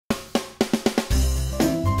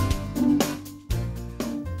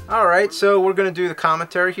Alright, so we're going to do the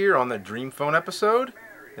commentary here on the DreamPhone episode.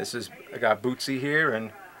 I got Bootsy here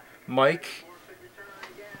and Mike.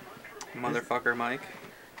 Motherfucker Mike.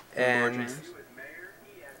 And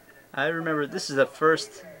I remember this is the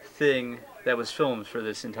first thing that was filmed for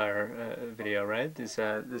this entire video, right? This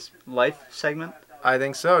life segment? I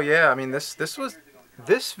think so, yeah. I mean, this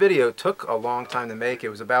video took a long time to make. It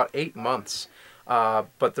was about 8 months.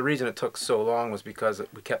 But the reason it took so long was because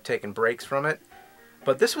we kept taking breaks from it.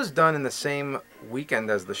 But this was done in the same weekend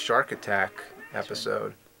as the Shark Attack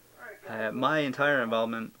episode. My entire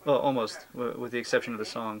involvement, well, almost, with the exception of the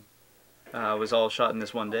song, was all shot in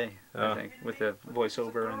this one day, I think, with the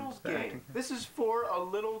voiceover and the acting. This is for a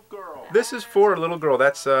little girl. This is for a little girl.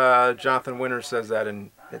 That's Jonathan Winters says that, and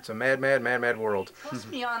it's a mad, mad, mad, mad world. Trust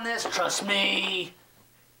me on this. Trust me.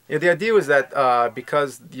 Yeah, the idea was that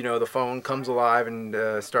because the phone comes alive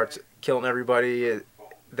and starts killing everybody,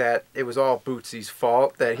 that it was all Bootsy's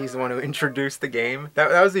fault. That he's the one who introduced the game.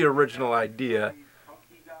 That was the original idea.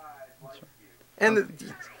 And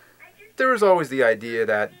there was always the idea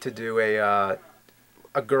that to do a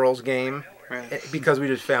girls' game, right, because we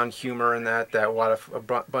just found humor in that what if a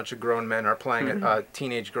bunch of grown men are playing a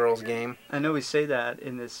teenage girls' game. I know we say that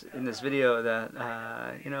in this video that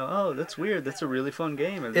oh, that's weird. That's a really fun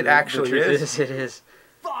game. It actually is. It is.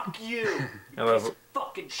 Fuck you. I love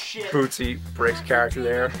fucking shit. Bootsy breaks character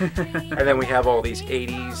there, and then we have all these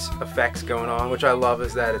 '80s effects going on, which I love.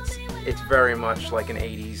 Is that it's very much like an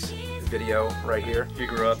 '80s video right here. You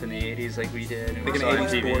grew up in the '80s like we did. Like an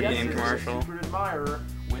 '80s board game commercial.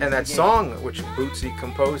 And that song, which Bootsy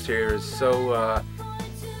composed here, is so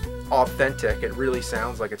authentic. It really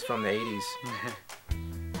sounds like it's from the '80s.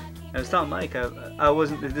 I was telling Mike, I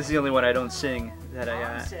wasn't. This is the only one I don't sing that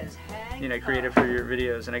I created for your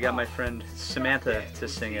videos, and I got my friend Samantha to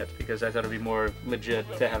sing it because I thought it'd be more legit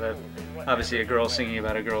to have obviously a girl singing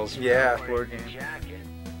about a girl's board game.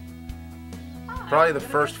 Probably the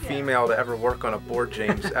first female to ever work on a Board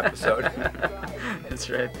Games episode. That's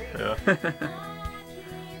right. Yeah.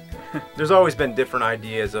 There's always been different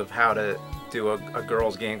ideas of how to do a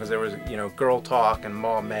girls' game, because there was Girl Talk and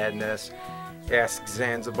Mall Madness, Ask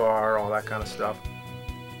Zanzibar, all that kind of stuff.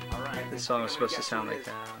 This song was supposed to sound like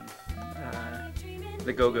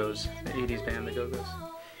the Go-Go's, the '80s band, the Go-Go's.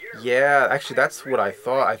 Yeah, actually, that's what I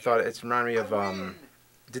thought. I thought it reminded me of.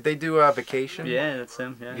 Did they do Vacation? Yeah, that's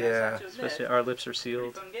them. Yeah. Yeah. Especially Our Lips Are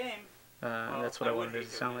Sealed. That's what I wanted it to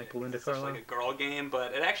sound like. Belinda Carlisle. It's like a girl game,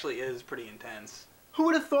 but it actually is pretty intense. Who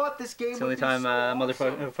would have thought this game? It's the only time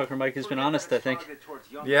motherfucker Mike has been honest, I think.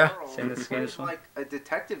 Yeah. Saying this game is fun. Like a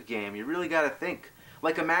detective game. You really got to think.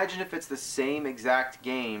 Like, imagine if it's the same exact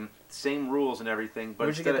game, same rules and everything, but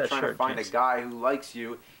instead of trying to find a guy who likes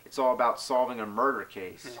you, it's all about solving a murder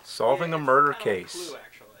case. Yeah. Solving a murder case. Clue,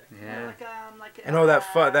 actually. Yeah. I know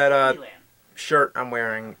that shirt I'm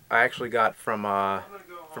wearing, I actually got from a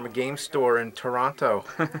game store in Toronto.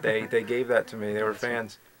 They gave that to me. They were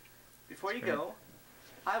fans. Before you go,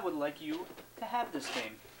 I would like you to have this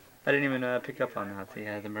game. I didn't even pick up on that.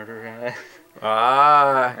 The murder.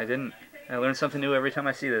 I didn't. I learn something new every time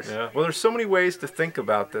I see this. Yeah. Well, there's so many ways to think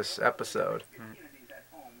about this episode.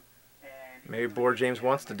 Maybe Board James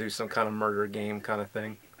wants to do some kind of murder game kind of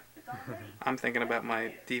thing. I'm thinking about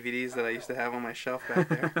my DVDs that I used to have on my shelf back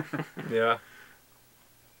there. Yeah.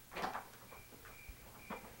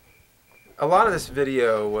 A lot of this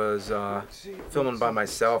video was filmed by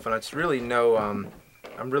myself, and it's really I'm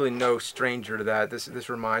really no stranger to that. This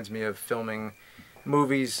reminds me of filming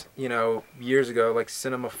movies, years ago, like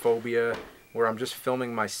Cinemaphobia, where I'm just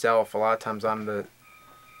filming myself. A lot of times I'm the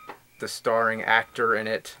starring actor in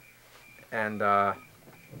it, and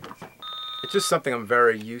it's just something I'm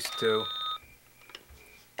very used to.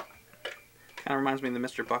 Kind of reminds me of the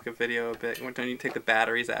Mr. Bucket video a bit. Don't you take the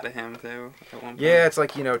batteries out of him too? At one point? Yeah, it's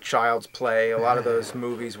like Child's Play. A lot of those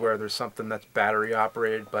movies where there's something that's battery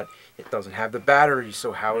operated, but it doesn't have the battery.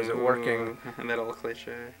 So how is it working? That old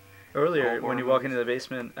cliche. Earlier, when you walk into the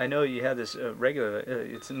basement, I know you had this regular.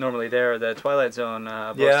 It's normally there. The Twilight Zone.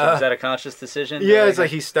 Yeah. Is that a conscious decision? Yeah, it's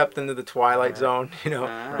like he stepped into the Twilight Zone.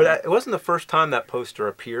 But it wasn't the first time that poster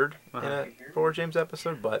appeared in a Board James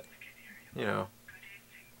episode. But Who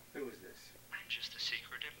is this? I'm just a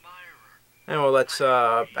secret admirer. And well, that's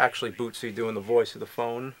actually Bootsy doing the voice of the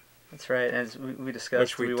phone. That's right, as we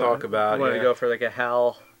discussed. Which we talk about. We wanted to go for like a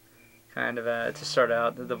Hal kind of to start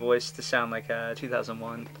out the voice to sound like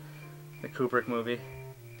 2001. The Kubrick movie.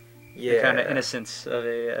 Yeah. The kind of innocence of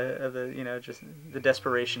just the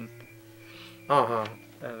desperation. Of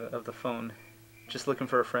the phone, just looking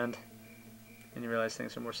for a friend, and you realize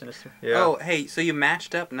things are more sinister. Yeah. Oh, hey, so you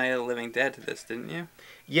matched up Night of the Living Dead to this, didn't you?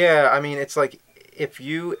 Yeah, I mean, it's like if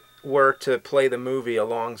you were to play the movie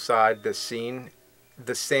alongside the scene,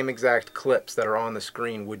 the same exact clips that are on the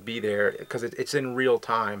screen would be there because it's in real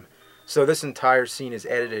time. So this entire scene is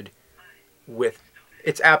edited with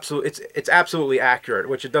it's absolutely accurate,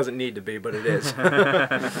 which it doesn't need to be, but it is.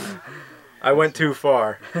 I went too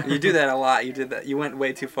far. You do that a lot. You did that. You went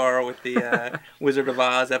way too far with the Wizard of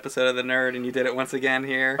Oz episode of The Nerd, and you did it once again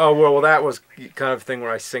here. Oh well, that was kind of thing where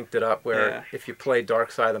I synced it up. Where if you play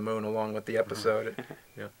Dark Side of the Moon along with the episode,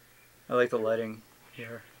 yeah. I like the lighting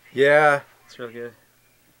here. Yeah, it's real good.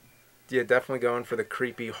 Yeah, definitely going for the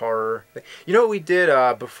creepy horror thing. You know what we did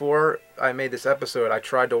before I made this episode? I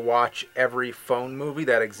tried to watch every phone movie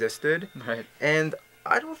that existed, right? And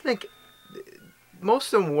I don't think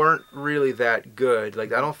most of them weren't really that good.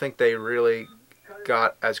 Like I don't think they really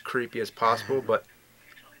got as creepy as possible. But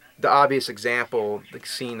the obvious example, the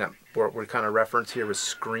scene that we're kind of referenced here was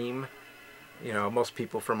Scream. You know, most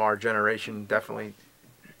people from our generation definitely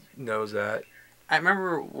knows that. I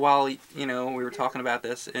remember while, you know, we were talking about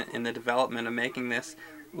this in the development of making this,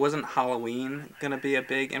 wasn't Halloween going to be a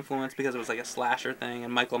big influence because it was like a slasher thing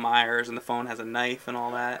and Michael Myers and the phone has a knife and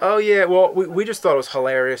all that? Oh, yeah. Well, we just thought it was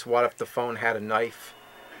hilarious. What if the phone had a knife?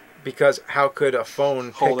 Because how could a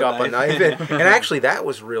phone pick up a knife? And actually, that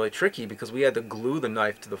was really tricky because we had to glue the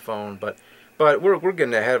knife to the phone. But we're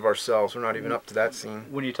getting ahead of ourselves. We're not even up to that scene.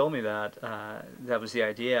 When you told me that, that was the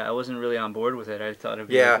idea. I wasn't really on board with it. I thought it would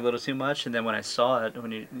be like a little too much. And then when I saw it,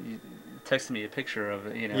 when you texted me a picture of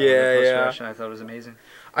it, you know, post-production, I thought it was amazing.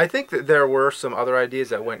 I think that there were some other ideas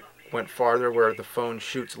that went farther where the phone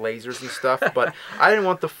shoots lasers and stuff. But I didn't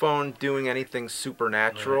want the phone doing anything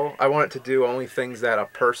supernatural. Right. I want it to do only things that a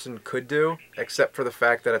person could do, except for the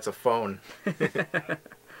fact that it's a phone.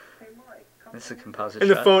 It's a composite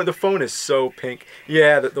and shot. The phone is so pink.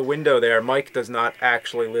 Yeah, the window there. Mike does not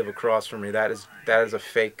actually live across from me. That is a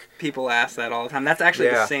fake. People ask that all the time. That's actually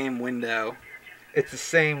the same window. It's the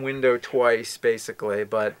same window twice, basically.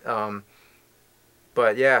 But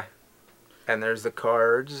yeah. And there's the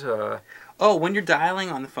cards. Oh, when you're dialing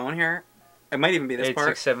on the phone here, it might even be this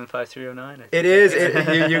part. 8675309. It is.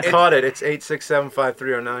 You caught it. It's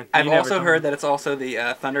 8675309. I've also heard that it's also the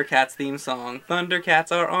Thundercats theme song.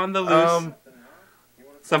 Thundercats are on the loose.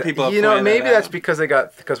 Some people have maybe that's because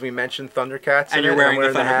we mentioned Thundercats and you're wearing the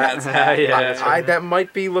Thundercats hat. Yeah, that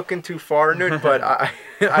might be looking too far into it, but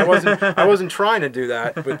I wasn't trying to do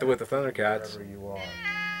that with the Thundercats.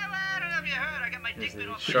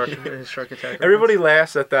 Shark Attack. Everybody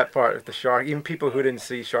laughs at that part with the shark. Even people who didn't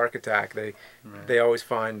see Shark Attack, they always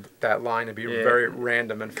find that line to be very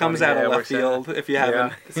random and funny. Comes out of left field if you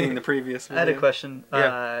haven't seen the previous video. I had a question.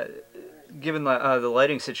 Given the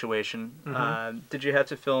lighting situation, did you have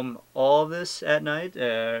to film all of this at night?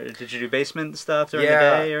 Did you do basement stuff during the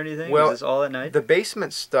day or anything? Well, was this all at night? The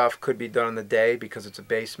basement stuff could be done in the day because it's a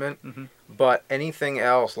basement, but anything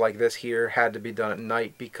else like this here had to be done at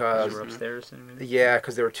night because... You were upstairs? Yeah,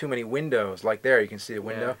 because there were too many windows. Like there, you can see the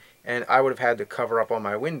window. And I would have had to cover up all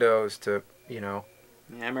my windows to, you know...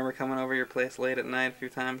 Yeah, I remember coming over your place late at night a few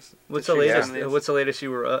times. What's the latest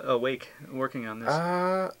you were awake working on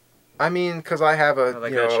this? I mean, because I have a,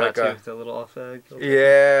 like the little off.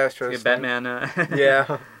 Yeah, like Batman.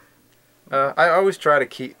 Yeah. I always try to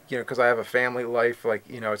keep, because I have a family life. Like,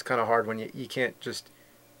 it's kind of hard when you can't just,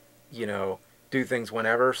 do things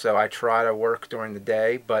whenever. So I try to work during the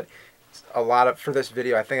day. But for this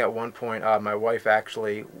video, I think at one point my wife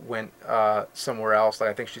actually went somewhere else. Like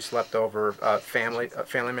I think she slept over a family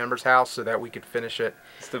member's house so that we could finish it.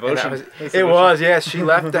 It's devotion. It was, yeah. She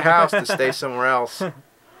left the house to stay somewhere else.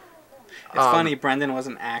 It's funny, Brendan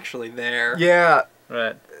wasn't actually there. Yeah.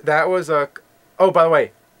 Right. That was a... Oh, by the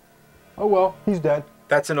way. Oh, well, he's dead.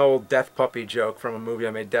 That's an old Death Puppy joke from a movie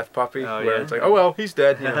I made, Death Puppy, where it's like, oh, well, he's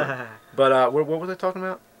dead. But what was I talking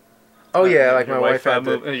about? Oh, yeah, like my wife had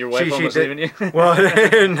to... Your wife almost leaving you?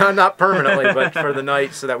 Well, not permanently, but for the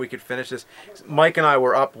night so that we could finish this. Mike and I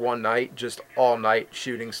were up one night, just all night,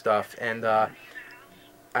 shooting stuff. And the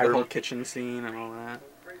whole kitchen scene and all that.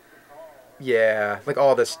 Yeah, like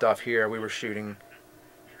all this stuff here we were shooting.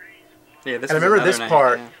 Yeah, this. And I remember this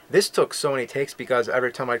part. Yeah. This took so many takes because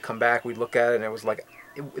every time I'd come back, we'd look at it, and it was like,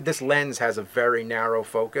 this lens has a very narrow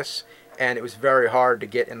focus, and it was very hard to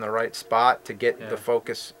get in the right spot to get the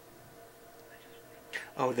focus.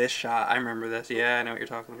 Oh, this shot! I remember this. Yeah, I know what you're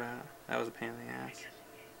talking about. That was a pain in the ass.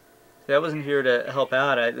 I wasn't here to help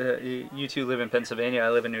out. You two live in Pennsylvania. I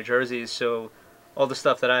live in New Jersey, so all the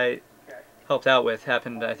stuff that I helped out with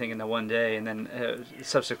happened, I think, in the one day, and then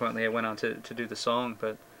subsequently I went on to do the song.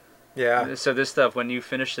 But yeah, so this stuff, when you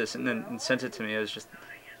finished this and then sent it to me, it was just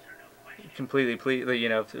completely, you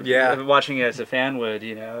know, Yeah. watching it as a fan would,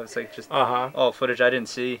 you know, it's like just all footage I didn't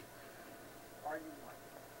see.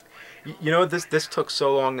 You know, this took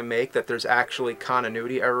so long to make that there's actually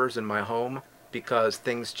continuity errors in my home because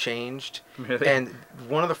things changed. Really? And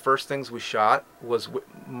one of the first things we shot was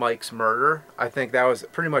Mike's murder. I think that was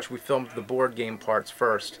pretty much, we filmed the board game parts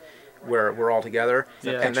first, where we're all together.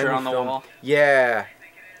 Yeah. And then Picture we on the filmed, wall? Yeah.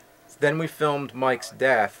 Then we filmed Mike's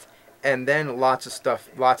death, and then lots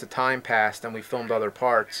of time passed, and we filmed other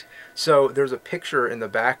parts. So there's a picture in the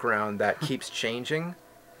background that keeps changing.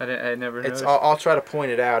 I never noticed. I'll try to point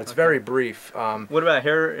it out. It's very brief. What about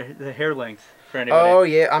the hair length for anybody? Oh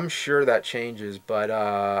yeah, I'm sure that changes,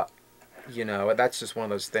 but you know, that's just one of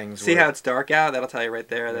those things. See how it's dark out? That'll tell you right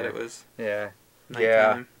there that it was Yeah.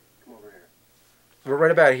 nighttime. But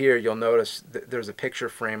right about here, you'll notice there's a picture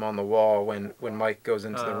frame on the wall when Mike goes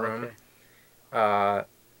into the room. Okay.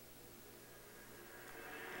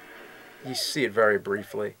 You see it very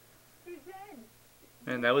briefly.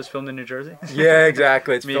 And that was filmed in New Jersey? Yeah,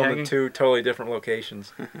 exactly. It's Me filmed hanging? in 2 totally different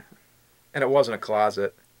locations. And it wasn't a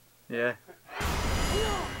closet. Yeah.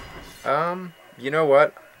 You know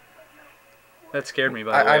what? That scared me,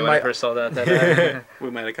 by the way, when I first saw that. We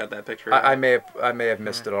might have cut that picture. I may have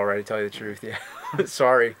missed it already, to tell you the truth. Yeah.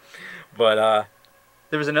 Sorry. But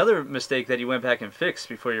there was another mistake that you went back and fixed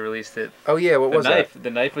before you released it. oh yeah, what was that? The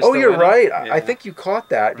knife was Oh, still you're in it? right. Yeah. I think you caught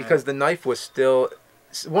that because the knife was still.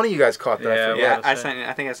 One of you guys caught that. Yeah, for me. Yeah, Well,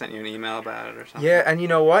 I think I sent you an email about it or something. Yeah, and you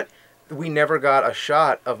know what? We never got a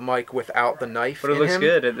shot of Mike without the knife. But it in looks him.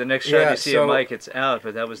 good. The next shot Yeah, you see so- of Mike, it's out,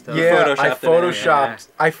 but that was done. Yeah, Photoshopped I it in. photoshopped.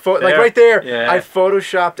 Yeah. Like There. right there. Yeah. I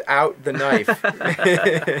photoshopped out the knife.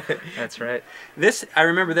 That's right. I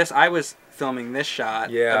remember this. I was filming this shot.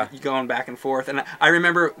 Yeah. Of you going back and forth, and I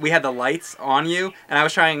remember we had the lights on you, and I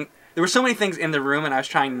was trying. There were so many things in the room, and I was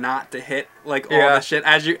trying not to hit like all Yeah. the shit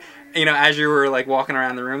as you were like walking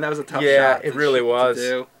around the room. That was a tough Yeah, shot. it really was. To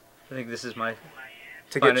do. I think this is my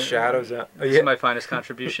to get Finest- shadows out. Oh, this yeah. is my finest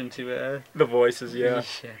contribution to The voices, yeah.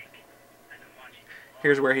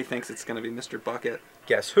 Here's where he thinks it's gonna be Mr. Bucket.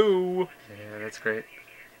 Guess who? Yeah, that's great.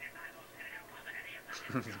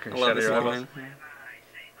 Great I shot love of this your line.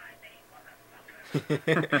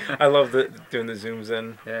 I love doing the zooms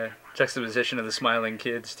in. Yeah, juxtaposition of the smiling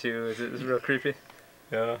kids too. It's real creepy.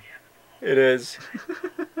 Yeah, it is.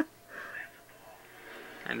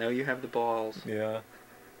 I know you have the balls. Yeah.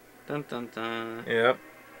 Dun dun dun. Yep.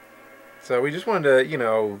 So we just wanted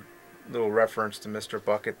to, little reference to Mr.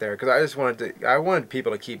 Bucket there, because I wanted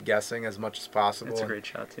people to keep guessing as much as possible. It's a great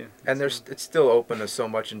shot too. And it's still open to so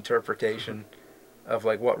much interpretation of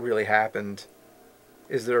like what really happened.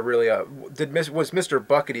 Is there really was Mr.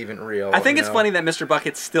 Bucket even real? I think it's funny that Mr.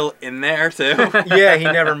 Bucket's still in there too. Yeah, he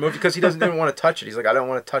never moved because he didn't want to touch it. He's like, I don't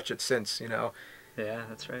want to touch it since. Yeah,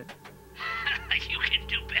 that's right. You can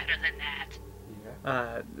do better than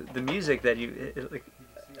that. The music that you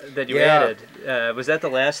Yeah. added, was that the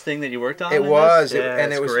last thing that you worked on? It in was, this? Yeah,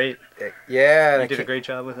 and it's it was great. Yeah, You did a great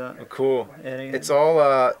job with that. Cool. Adding it. It's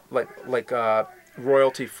all like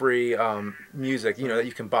royalty-free music, that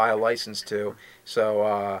you can buy a license to. So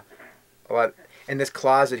a lot. In this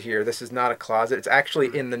closet here, this is not a closet. It's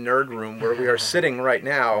actually in the nerd room where we are sitting right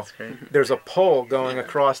now. That's great. There's a pole going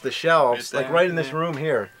across the shelves, Right like there, right in this yeah. room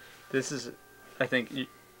here. This is, I think,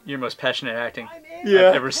 your most passionate acting Yeah.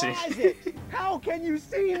 I've ever seen. How can you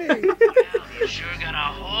see me? You sure got a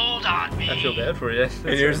hold on me. I feel bad for you. And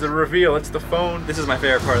here's the reveal. It's the phone. This is my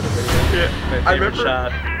favorite part of the video. Yeah. my favorite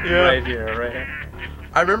shot. Yeah. Right here, right here.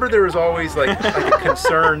 I remember there was always like a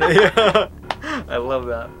concern. Yeah. I love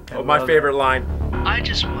that. My favorite line. I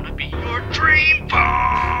just want to be your dream phone.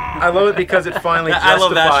 I love it because it finally I justifies.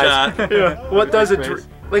 love that shot. Yeah. What does That's a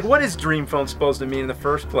great. what is dream phone supposed to mean in the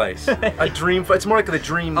first place? A dream phone. It's more like the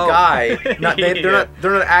dream Oh. guy. They're Yeah.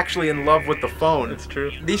 not actually in love with the phone. It's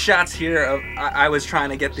true. These shots here of I was trying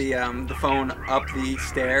to get the phone up the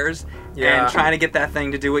stairs Yeah. and trying to get that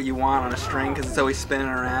thing to do what you want on a string because it's always spinning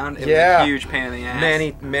around. It was Yeah. a huge pain in the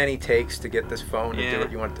ass. Many takes to get this phone to do Yeah.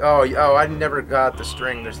 what you want. Oh, I never got the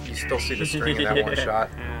string. You still see the string in that one Yeah. shot.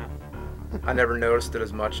 Yeah. I never noticed it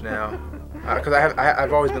as much now. Because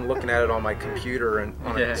I've always been looking at it on my computer and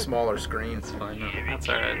on Yeah. a smaller screen. It's fine though. That's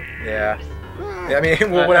alright. Yeah. I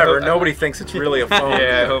mean, well, whatever. Nobody thinks it's really a phone.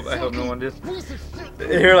 Yeah, I hope no one did.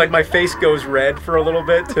 Here, like my face goes red for a little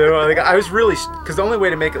bit too. Like I was really, because the only way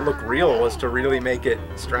to make it look real was to really make it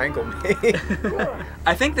strangle me.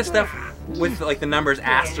 I think the stuff with like the numbers,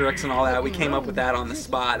 asterisks, and all that, we came up with that on the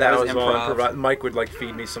spot. That was all improv. improv. Mike would like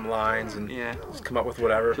feed me some lines and Yeah. just come up with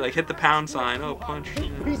whatever. Like hit the pound sign. Oh, punch.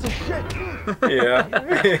 Piece of shit.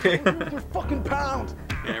 Yeah. Your fucking pound.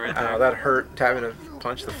 Yeah, right Oh, there. that hurt having to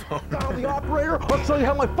punch the phone. Dial the operator. I'll show you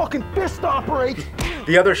how my fucking fist operates.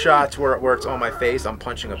 The other shots where it's on my face, I'm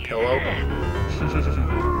punching a pillow.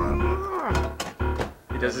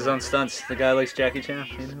 He does his own stunts. The guy likes Jackie Chan.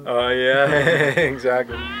 You know? Oh yeah,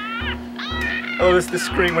 exactly. Oh, this the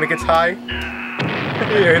scream when it gets high.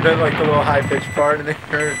 You hear that like the little high pitched part, and they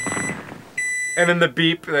hear, and then the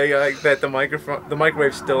beep. They like that the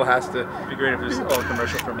microwave still has to. It'd be great if it was all a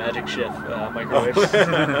commercial for Magic Chef microwaves.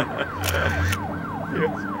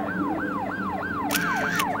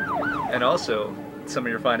 And also, some of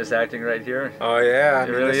your finest acting right here. Oh yeah, It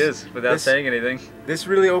really is, without saying anything. This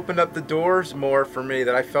really opened up the doors more for me.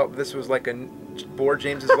 That I felt this was like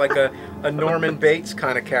James is like a Norman Bates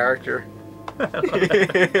kind of character. Yeah.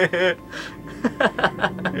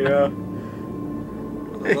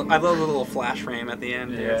 I love the little flash frame at the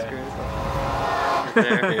end. Yeah. It's great.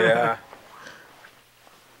 Right there. Yeah.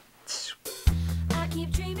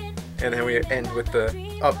 And then we end with the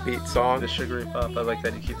upbeat song. The sugary pop. I like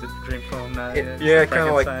that you keep the DreamPhone. Yeah, kind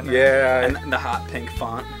of like, yeah. And the hot pink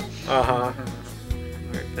font. Uh-huh.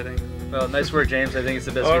 Very fitting. Well, nice work, James. I think it's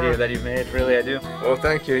the best video that you've made. Really, I do. Well,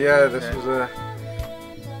 thank you. Yeah, this was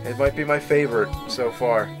it might be my favorite so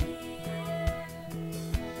far.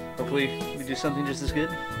 Hopefully, we do something just as good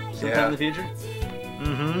sometime Yeah. in the future.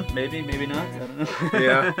 Mm-hmm. Maybe, maybe not. I don't know.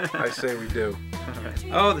 Yeah, I say we do. All right.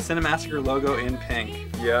 Oh, the Cinemassacre logo in pink.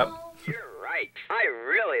 Yep. You're right. I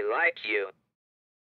really like you.